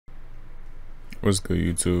What's good,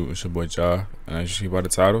 YouTube? It's your boy Ja, and as you see by the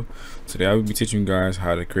title, today I will be teaching you guys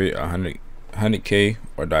how to create a 100K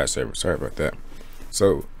or DIE server. Sorry about that.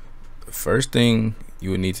 So, the first thing you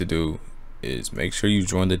would need to do is make sure you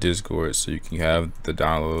join the Discord so you can have the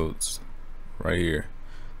downloads right here,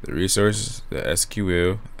 the resources, the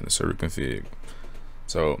SQL, and the server config.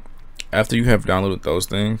 So, after you have downloaded those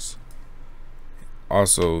things,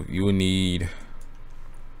 also you will need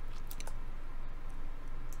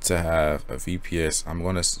to have a VPS. I'm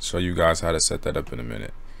going to show you guys how to set that up in a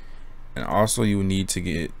minute. And also you need to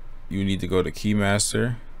go to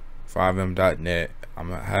keymaster5m.net. I'm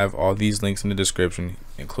gonna have all these links in the description,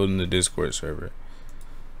 including the Discord server.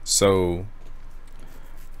 So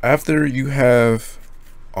after you have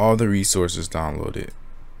all the resources downloaded,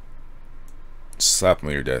 slap them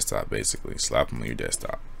on your desktop. Basically slap them on your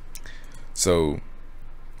desktop. So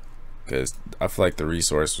because I feel like the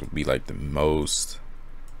resource would be like the most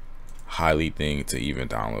highly thing to even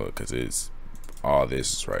download, because it's all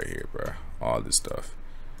this is right here, bro, all this stuff.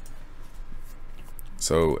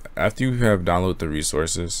 So after you have downloaded the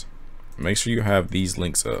resources, make sure you have these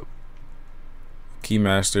links up: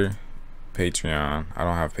 Keymaster, Patreon. I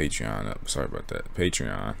don't have Patreon up, sorry about that.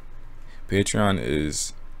 Patreon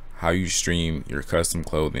is how you stream your custom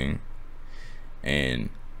clothing, and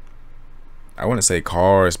I want to say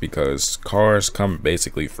cars because cars come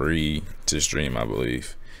basically free to stream, I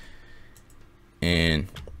believe. And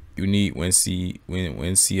you need WinCSP,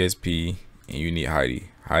 and you need Heidi.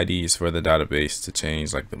 Heidi is for the database to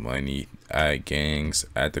change like the money, add gangs,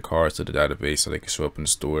 add the cars to the database so they can show up in the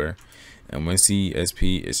store. And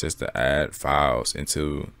WinCSP is just to add files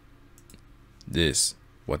into this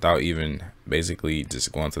without even basically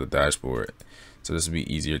just going to the dashboard. So this will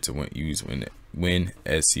be easier to use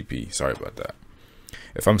WinSCP. Sorry about that.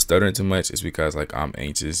 If I'm stuttering too much, it's because like I'm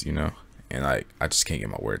anxious, you know, and like I just can't get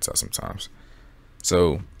my words out sometimes.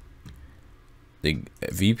 So the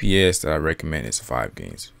VPS that I recommend is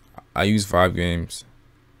 5Games. I use 5Games,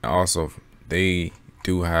 and also they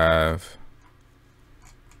do have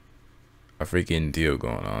a freaking deal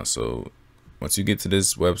going on. So once you get to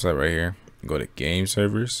this website right here, go to game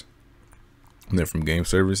servers, and then from game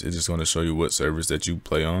servers it's just going to show you what servers that you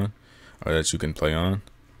play on, or that you can play on.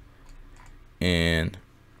 And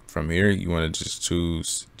from here you want to just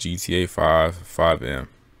choose GTA 5M.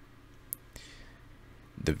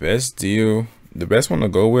 The best deal, the best one to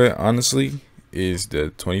go with, honestly, is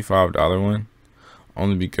the $25 one,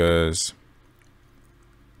 only because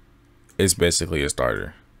it's basically a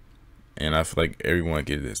starter, and I feel like everyone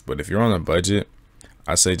gets this. But if you're on a budget,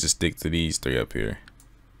 I say just stick to these three up here.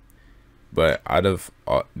 But out of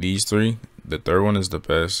these three, the third one is the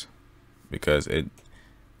best because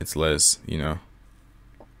it's less, you know,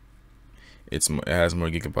 it has more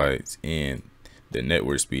gigabytes, and the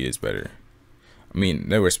network speed is better. I mean,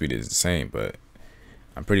 network speed is the same, but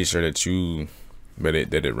I'm pretty sure that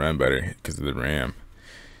it run better because of the RAM.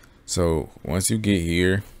 So once you get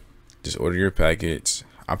here, just order your package.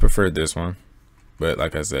 I prefer this one, but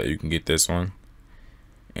like I said, you can get this one.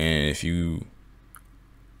 And if you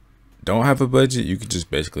don't have a budget, you can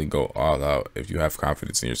just basically go all out if you have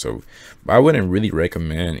confidence in yourself. But I wouldn't really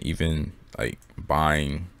recommend even like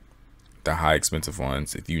buying the high expensive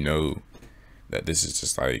ones if you know that this is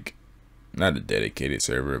just like not a dedicated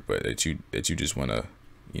server, but that you just want to,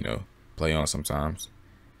 you know, play on sometimes.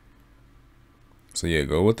 So yeah,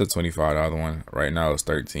 go with the $25 one. Right now it's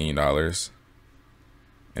 $13,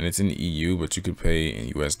 and it's in the EU, but you could pay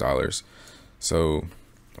in US dollars. So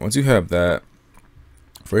once you have that,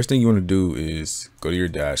 first thing you want to do is go to your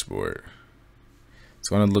dashboard. It's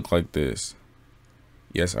going to look like this.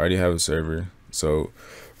 Yes, I already have a server. So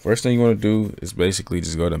first thing you want to do is basically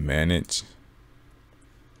just go to manage,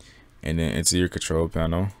 and then into your control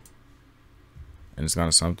panel, and it's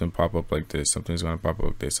gonna something pop up like this. Something's gonna pop up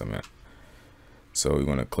like this. So you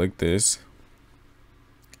want to click this,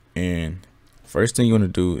 and first thing you want to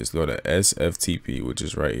do is go to SFTP, which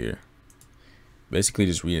is right here. Basically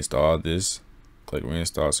just reinstall this. Click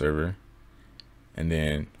reinstall server, and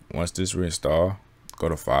then once this reinstall, go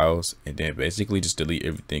to files, and then basically just delete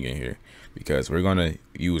everything in here, because we're gonna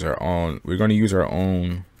use our own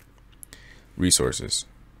resources.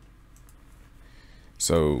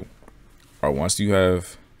 So, or once you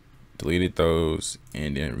have deleted those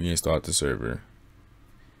and then reinstalled the server,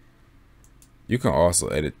 you can also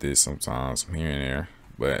edit this sometimes from here and there,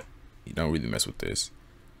 but you don't really mess with this.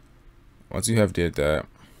 Once you have did that,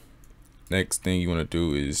 next thing you want to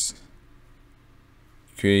do is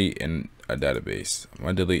create a database. I'm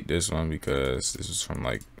gonna delete this one because this was from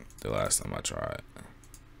like the last time I tried.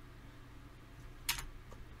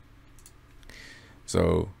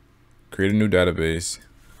 So create a new database.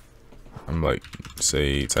 I'm like,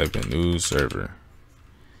 say, type in new server.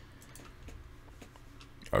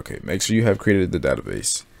 Okay, make sure you have created the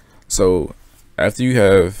database. So after you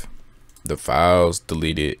have the files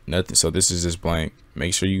deleted, nothing, so this is just blank,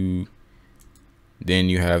 make sure you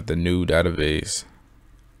have the new database.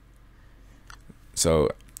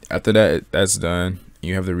 So after that's done,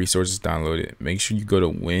 you have the resources downloaded. Make sure you go to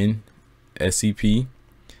WinSCP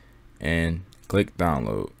and click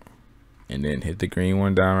download, and then hit the green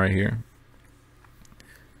one down right here.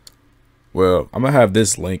 Well, I'm gonna have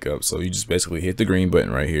this link up, so you just basically hit the green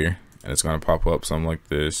button right here, and it's gonna pop up something like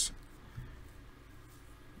this.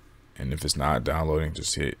 And if it's not downloading,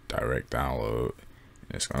 just hit direct download,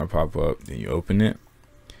 and it's gonna pop up. Then you open it,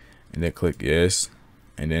 and then click yes,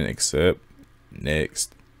 and then accept,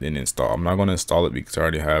 next, then install. I'm not gonna install it because I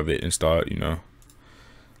already have it installed, you know.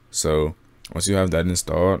 So once you have that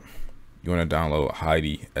installed, you want to download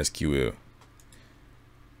Heidi SQL.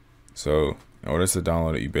 So in order to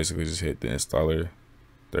download it, you basically just hit the installer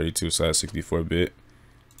 32/64-bit.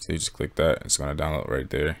 So you just click that, it's gonna download right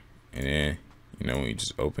there. And then, you know, when you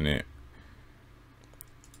just open it,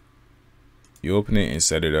 and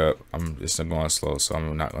set it up. It's going slow, so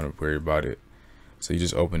I'm not gonna worry about it. So you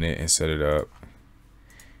just open it and set it up.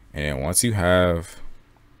 And then once you have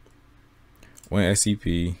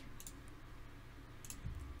WinSCP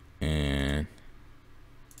and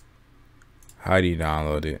Heidi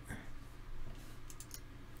downloaded,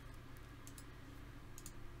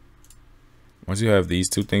 once you have these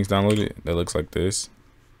two things downloaded that looks like this,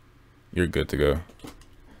 you're good to go.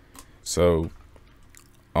 So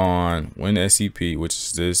on WinSCP, which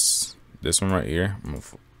is this one right here,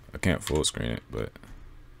 I can't full screen it, but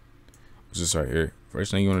it's just right here.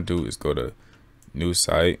 First thing you want to do is go to new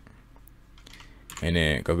site, and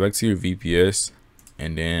then go back to your VPS,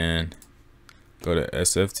 and then go to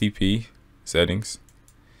SFTP settings.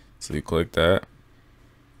 So you click that,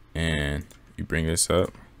 and you bring this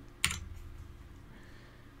up.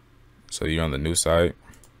 So you're on the new site,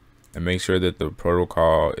 and make sure that the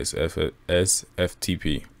protocol is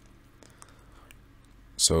SFTP.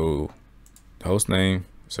 So the host name,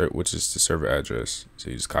 which is the server address. So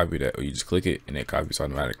you just copy that, or you just click it and it copies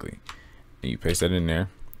automatically. And you paste that in there,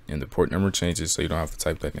 and the port number changes so you don't have to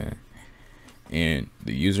type that in. And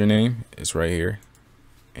the username is right here,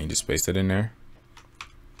 and you just paste it in there.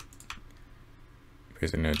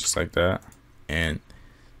 Paste it in there just like that. And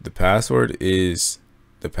the password is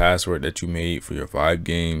the password that you made for your Vibe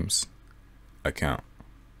Games account.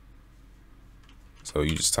 So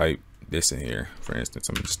you just type this in here. For instance,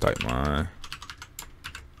 I'm gonna just type mine.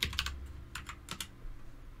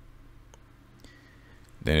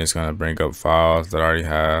 Then it's gonna bring up files that I already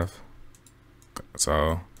have.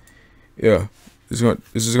 So yeah, this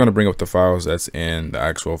is gonna bring up the files that's in the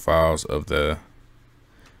actual files of the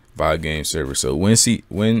Vibe Game server. So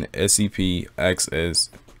WinSCP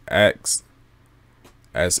acts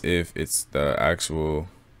as if it's the actual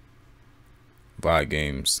Vibe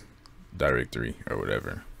Games directory or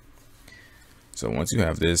whatever. So once you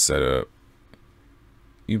have this set up,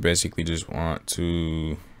 you basically just want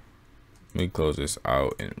to, let me close this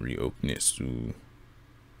out and reopen it.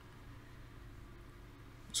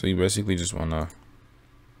 So you basically just want to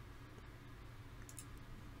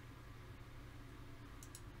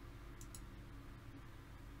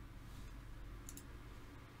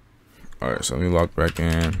alright, so let me log back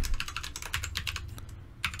in.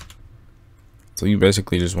 So you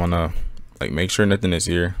basically just want to like make sure nothing is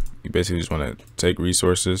here. You basically just want to take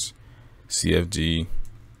resources, CFG,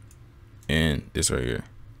 and this right here.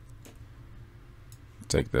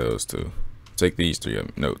 Take those two. Take these three.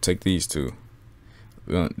 No, take these two.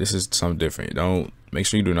 This is something different. Make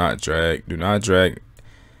sure you do not drag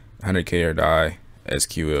 100K or die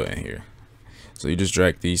SQL in here. So you just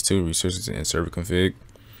drag these two resources in server config,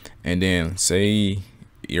 and then say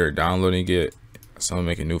you're downloading it. So I'm gonna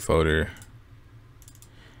make a new folder.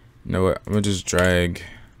 You know what? I'm gonna drag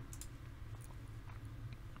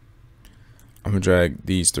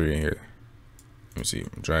these three in here. Let me see.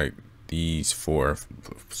 Drag these four.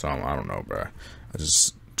 Some, I don't know, bro. I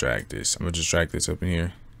just drag this. I'm gonna just drag this up in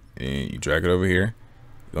here, and you drag it over here.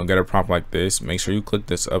 You're gonna get a prompt like this. Make sure you click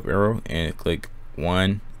this up arrow and click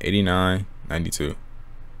 189.92.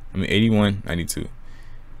 81.92.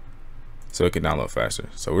 So it can download faster.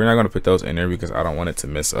 So we're not gonna put those in there because I don't want it to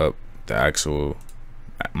mess up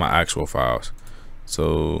my actual files.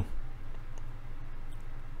 So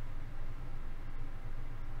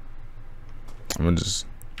I'm gonna just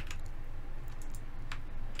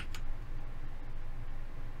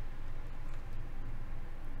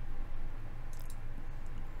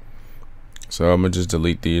So I'm gonna just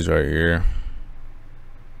delete these right here.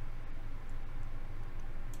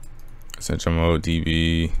 Essential mode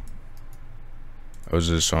DB. I was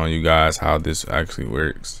just showing you guys how this actually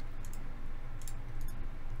works.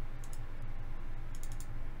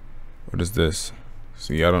 What is this?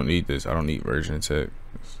 See, I don't need this. I don't need version text.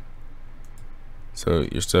 So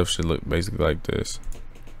your stuff should look basically like this.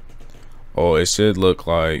 Oh, it should look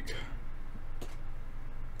like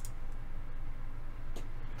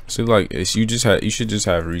you should just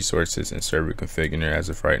have resources and server configured as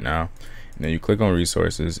of right now. And then you click on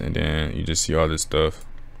resources and then you just see all this stuff.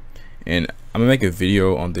 And I'm gonna make a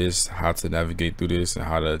video on this, how to navigate through this and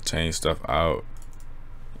how to change stuff out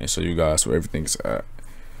and show you guys where everything's at.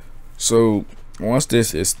 So once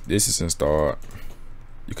this is installed,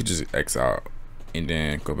 you could just X out and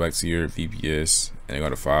then go back to your VPS and go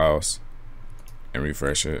to files and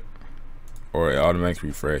refresh it, or it automatically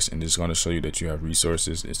refresh, and it's going to show you that you have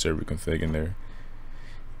resources and server config in there.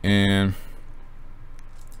 And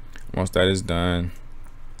once that is done,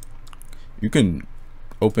 you can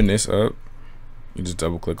open this up. You just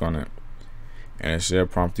double click on it and it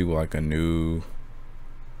should prompt you with like a new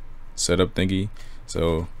setup thingy.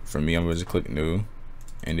 So for me, I'm gonna just click new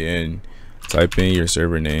and then type in your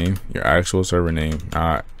server name, your actual server name,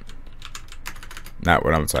 not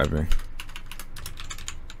what I'm typing.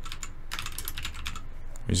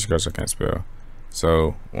 Just because I can't spell.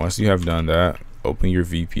 So once you have done that, open your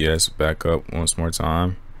VPS back up once more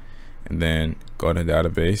time and then go to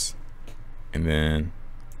database, and then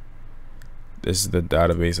this is the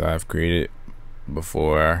database I have created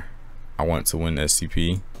before I went to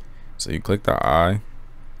WinSCP. So you click the I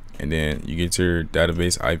and then you get your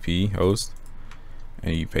database IP host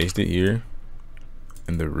and you paste it here,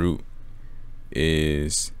 and the root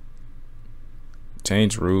is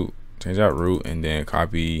change out root, and then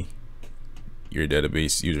copy your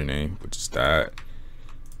database username, which is that,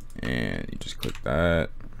 and you just click that,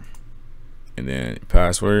 and then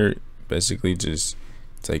password, basically just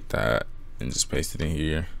take that and just paste it in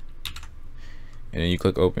here, and then you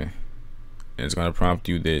click open, and it's going to prompt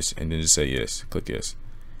you this, and then just say yes, click yes,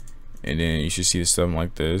 and then you should see something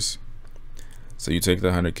like this. So you take the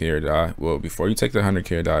 100K or die. Well, before you take the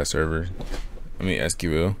 100K or die server,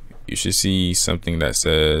 SQL, you should see something that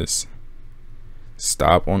says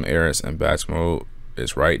stop on errors and batch mode.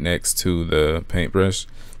 It's right next to the paintbrush.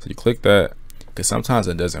 So you click that, because sometimes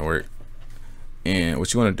it doesn't work. And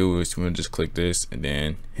what you want to do is you want to just click this and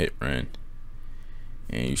then hit run.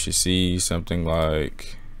 And you should see something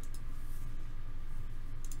like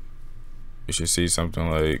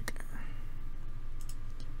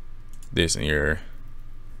this in your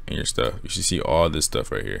stuff. You should see all this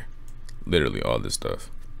stuff right here, literally all this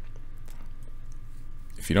stuff.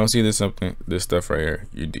 If you don't see this stuff right here,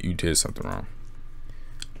 you did something wrong.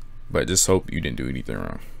 But just hope you didn't do anything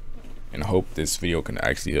wrong, and I hope this video can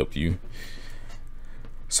actually help you.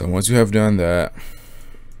 So once you have done that,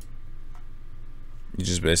 you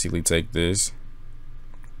just basically take this,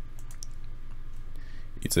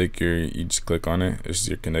 you just click on it. This is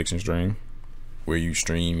your connection string, where you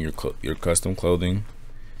stream your custom clothing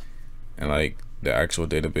and like the actual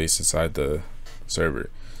database inside the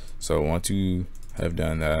server. So once you have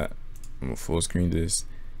done that, I'm gonna full screen this.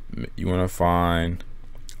 You want to find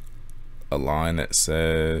a line that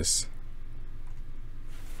says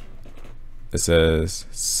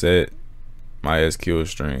set MySQL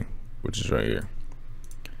string, which is right here.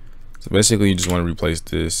 So basically you just want to replace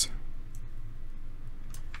this,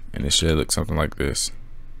 and it should look something like this.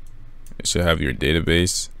 It should have your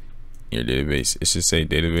database, it should say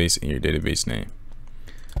database and your database name.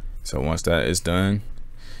 So once that is done,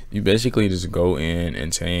 you basically just go in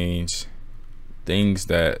and change things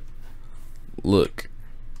that look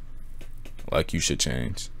like you should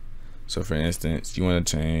change. So for instance, you want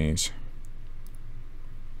to change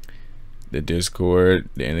the Discord,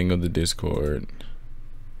 the ending of the Discord.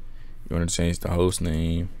 You want to change the host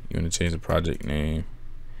name. You want to change the project name,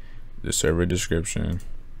 the server description,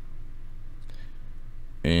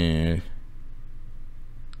 and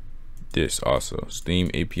this also,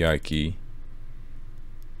 Steam API key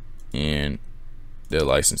and the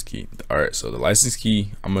license key. All right, so the license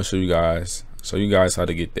key, I'm gonna show you guys how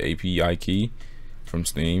to get the API key from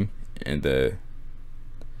Steam, and this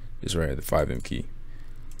right here, the FiveM key.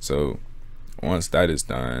 So once that is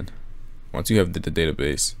done, once you have the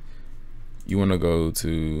database, you want to go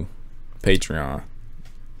to Patreon,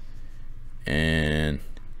 and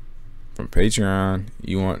from Patreon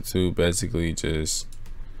you want to basically just,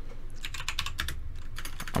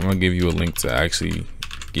 I'm gonna give you a link to actually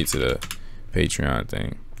get to the Patreon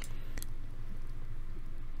thing.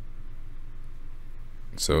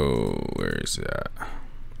 So where is it at?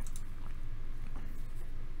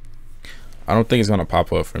 I don't think it's gonna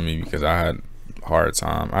pop up for me because I had a hard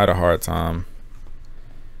time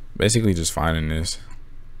basically just finding this.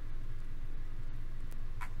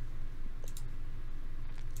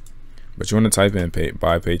 But you want to type in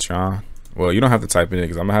buy Patreon. Well, you don't have to type in it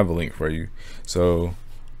because I'm gonna have a link for you. So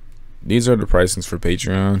these are the pricings for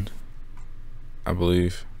Patreon, I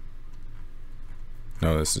believe.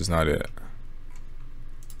 No, this is not it.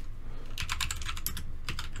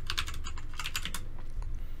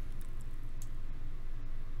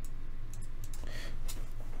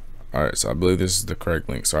 All right, so I believe this is the correct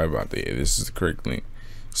link. Sorry about that. This is the correct link.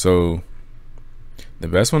 So the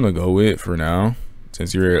best one to go with for now,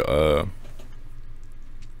 since you're a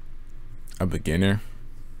beginner,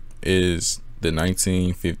 is the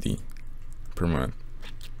 1950 per month.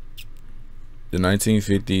 The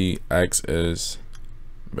 1950 acts as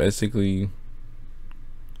basically,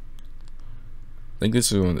 I think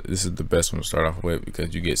this is the best one to start off with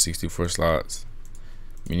because you get 64 slots,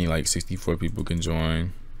 meaning like 64 people can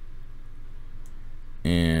join.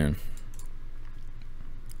 And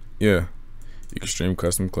yeah, you can stream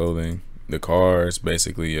custom clothing, the cars,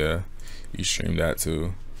 basically. Yeah, you stream that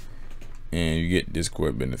too, and you get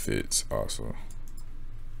Discord benefits also.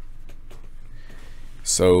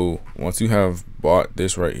 So once you have bought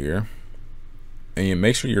this right here, and you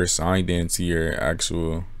make sure you're signed into your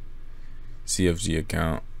actual CFG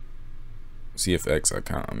account, CFX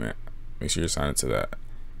account, I mean, make sure you're signed into that.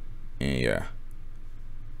 And yeah,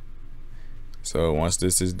 so once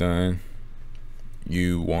this is done,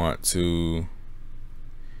 you want to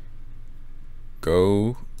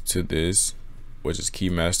go to this, which is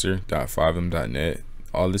keymaster.5m.net.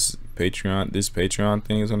 All this Patreon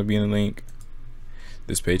thing is going to be in the link.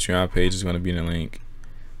 This Patreon page is going to be in the link.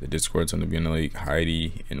 The Discord's going to be in the link.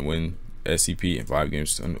 Heidi and Win SCP and Vibe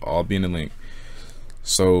Games all be in the link.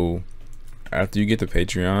 So after you get the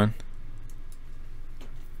Patreon,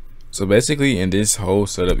 so basically in this whole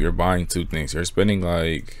setup, you're buying two things. You're spending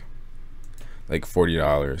like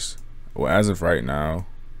 $40. Well, as of right now,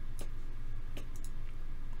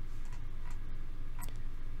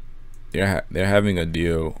 they're having a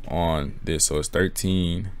deal on this, so it's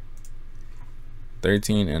 13 and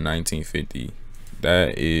 1950.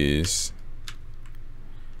 That is,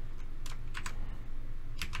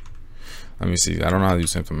 let me see, I don't know how to do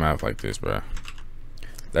simple math like this, bro.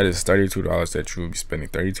 That is $32 that you will be spending,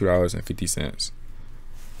 $32.50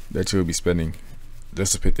 that you will be spending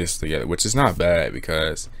just to put this together, which is not bad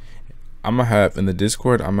because I'm gonna have in the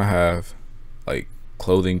Discord, I'm gonna have like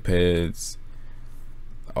clothing pads,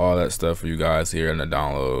 all that stuff for you guys here in the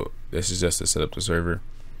download. This is just to set up the server.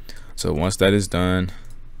 So once that is done,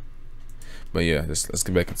 but yeah, let's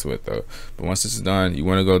get back into it though. But once this is done, you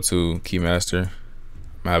want to go to Keymaster.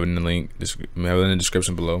 I'm having the link, I'm having it in the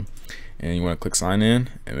description below, and you want to click sign in,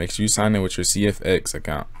 and make sure you sign in with your CFX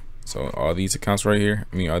account. So all these accounts right here,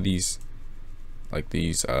 I mean all these, like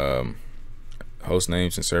these host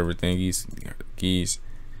names and server thingies, keys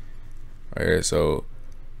right here. So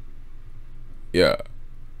yeah,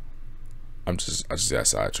 I just got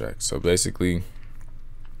sidetracked. So basically,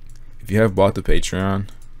 if you have bought the Patreon,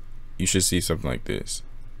 you should see something like this.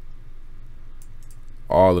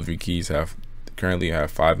 All of your keys currently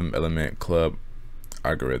have 5M element club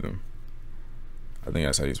algorithm. I think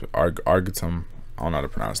that's how you spell algorithm. I don't know how to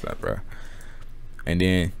pronounce that, bro. And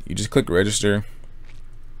then you just click register,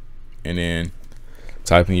 and then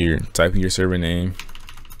type in your server name.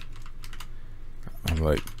 I'm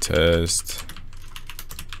like test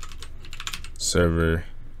server.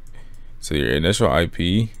 So your initial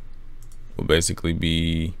IP will basically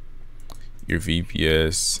be your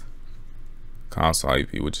VPS console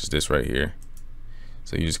IP, which is this right here.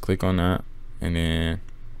 So you just click on that, and then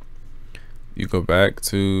you go back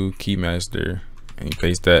to Keymaster and you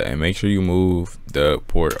paste that, and make sure you move the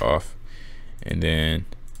port off. And then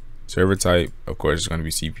server type, of course, is going to be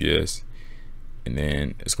CPS, and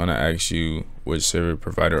then it's going to ask you which server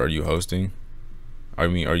provider are you hosting, are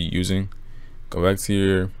you using. Go back to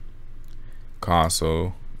your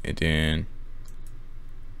console, and then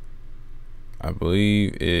I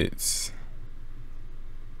believe it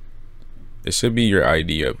should be your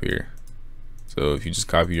ID up here. So if you just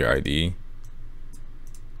copy your ID,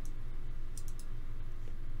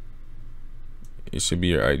 it should be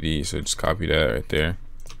your ID. So just copy that right there,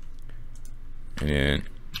 and then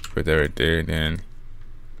put that right there, then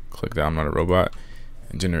click that I'm not a robot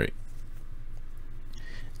and generate.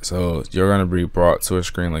 So you're gonna be brought to a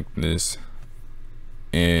screen like this,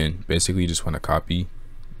 and basically you just want to copy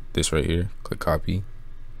this right here, click copy,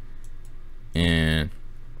 and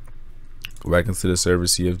Go back into the server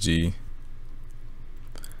CFG,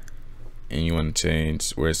 and you want to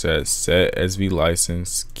change where it says set SV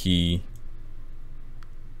license key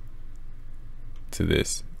to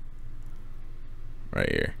this right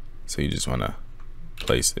here. So you just want to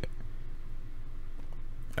place it.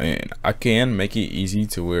 And I can make it easy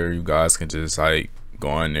to where you guys can just like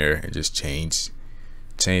go in there and just change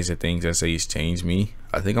the things that says change me.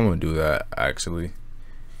 I think I'm gonna do that actually.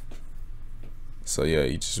 So yeah,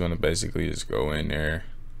 you just want to basically just go in there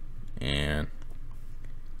and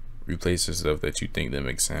replace the stuff that you think that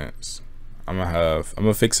makes sense. I'm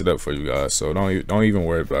gonna fix it up for you guys, so don't even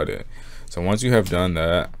worry about it. So once you have done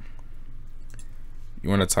that, you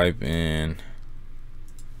want to type in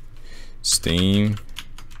Steam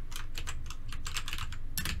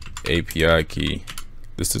API key.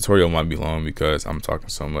 This tutorial might be long because I'm talking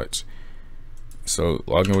so much. So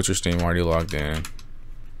log in with your Steam, already logged in,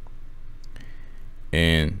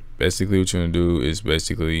 and basically what you're gonna do is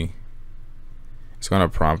basically it's gonna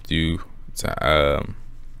prompt you to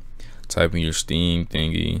type in your Steam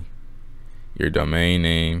thingy, your domain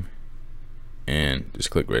name, and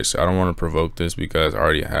just click register. I don't want to provoke this because I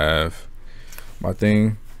already have my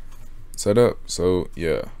thing set up. So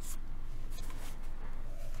yeah,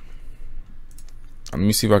 let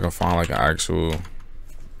me see if I can find like an actual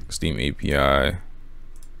Steam API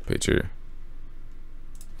picture.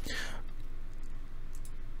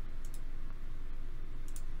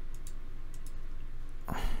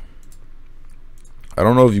 I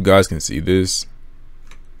don't know if you guys can see this,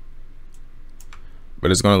 but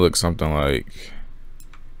it's gonna look something like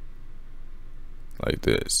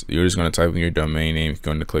this. You're just gonna type in your domain name, you're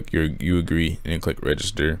gonna click you agree, and then click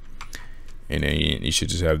register, and then you should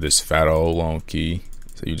just have this fat old long key.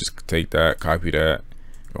 So you just take that, copy that,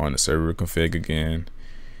 go on the server config again,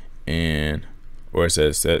 and where it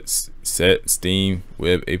says set Steam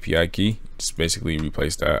web API key, just basically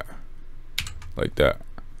replace that like that.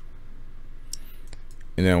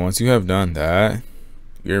 And then once you have done that,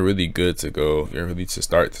 you're really good to go. You're ready to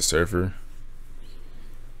start the server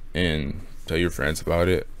and tell your friends about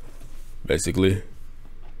it, basically.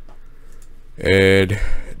 And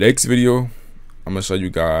next video, I'm gonna show you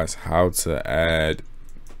guys how to add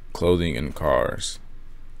clothing and cars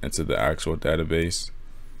into the actual database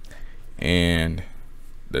and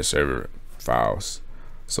the server files.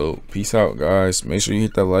 So peace out, guys. Make sure you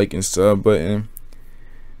hit that like and sub button.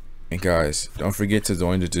 And guys, don't forget to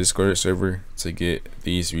join the Discord server to get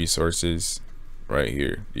these resources right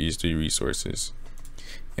here, these 3 resources,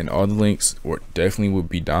 and all the links definitely will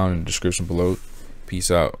be down in the description below. Peace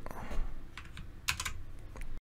out.